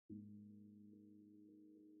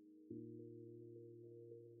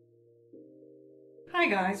Hi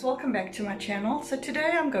guys, welcome back to my channel. So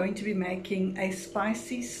today I'm going to be making a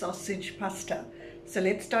spicy sausage pasta. So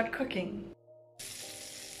let's start cooking.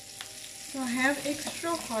 So I have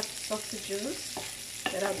extra hot sausages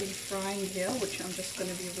that I've been frying here, which I'm just going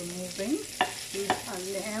to be removing. These are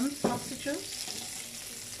lamb sausages.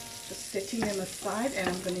 Just setting them aside, and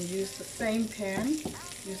I'm going to use the same pan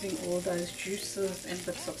using all those juices and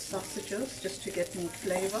bits of sausages just to get more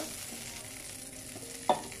flavor.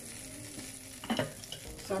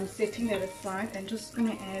 So I'm setting that aside and just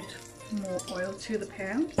going to add more oil to the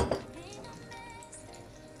pan.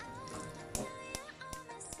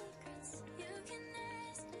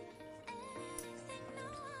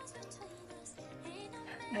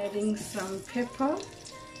 Adding some pepper.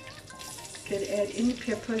 You can add any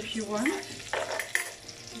pepper if you want.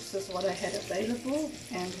 This is what I had available,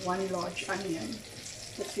 and one large onion.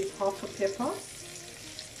 This is half a pepper.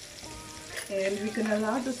 And we're going to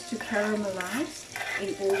allow this to caramelize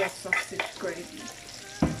in all the sausage gravy.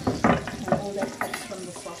 And all that comes from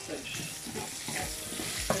the sausage.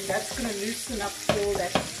 And that's going to loosen up all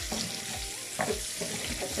that sits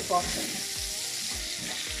at the bottom.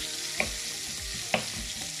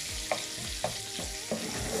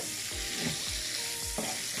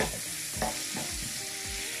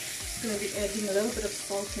 Going to be adding a little bit of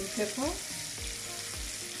salt and pepper.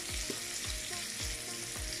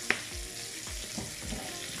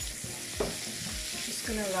 Just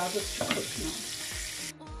going to allow this to cook now.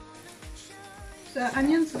 So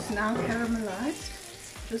onions is now caramelized.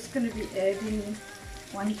 Just going to be adding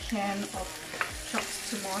 1 can of chopped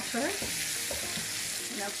tomato.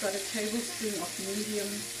 And I've got a tablespoon of medium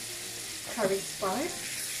curry spice.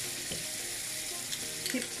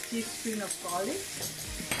 Teaspoon of garlic.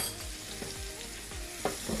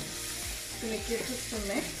 Going to give this a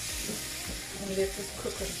mix and let this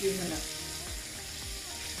cook a few minutes.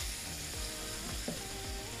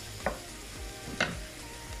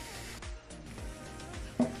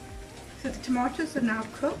 So the tomatoes are now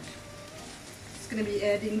cooked. It's going to be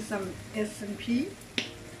adding some S&P,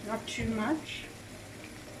 not too much,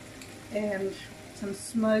 and some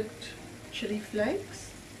smoked chili flakes.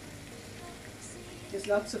 There's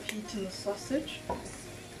lots of heat in the sausage.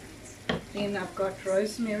 Then I've got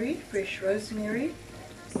rosemary, fresh rosemary.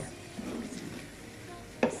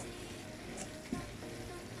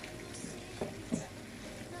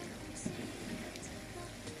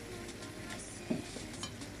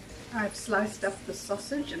 I've sliced up the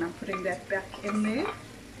sausage and I'm putting that back in there.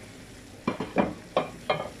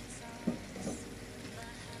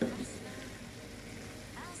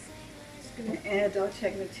 Just going to add our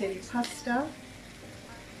tagliatelle pasta.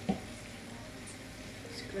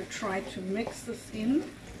 Going to try to mix this in.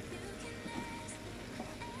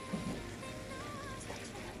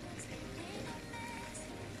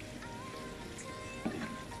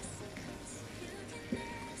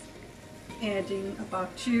 Adding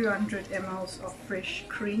about 200 ml of fresh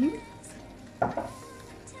cream.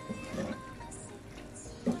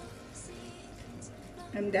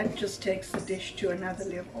 And that just takes the dish to another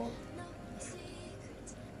level.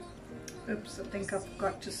 Oops, I think I've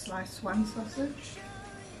got to slice one sausage.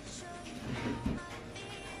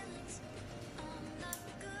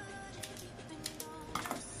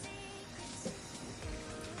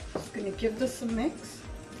 Just going to give this a mix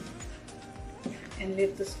and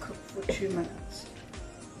let this cook for 2 minutes.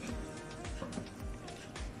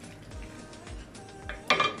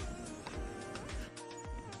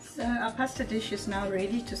 So our pasta dish is now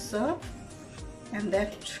ready to serve, and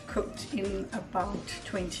that cooked in about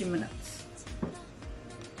 20 minutes.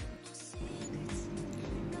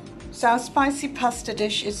 So our spicy pasta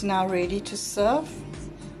dish is now ready to serve,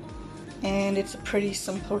 and it's a pretty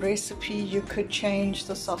simple recipe. You could change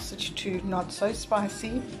the sausage to not so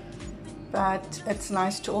spicy, but it's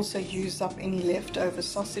nice to also use up any leftover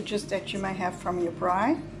sausages that you may have from your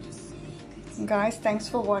braai. And guys, thanks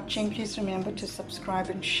for watching. Please remember to subscribe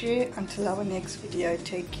and share. Until our next video,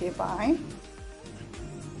 take care, bye.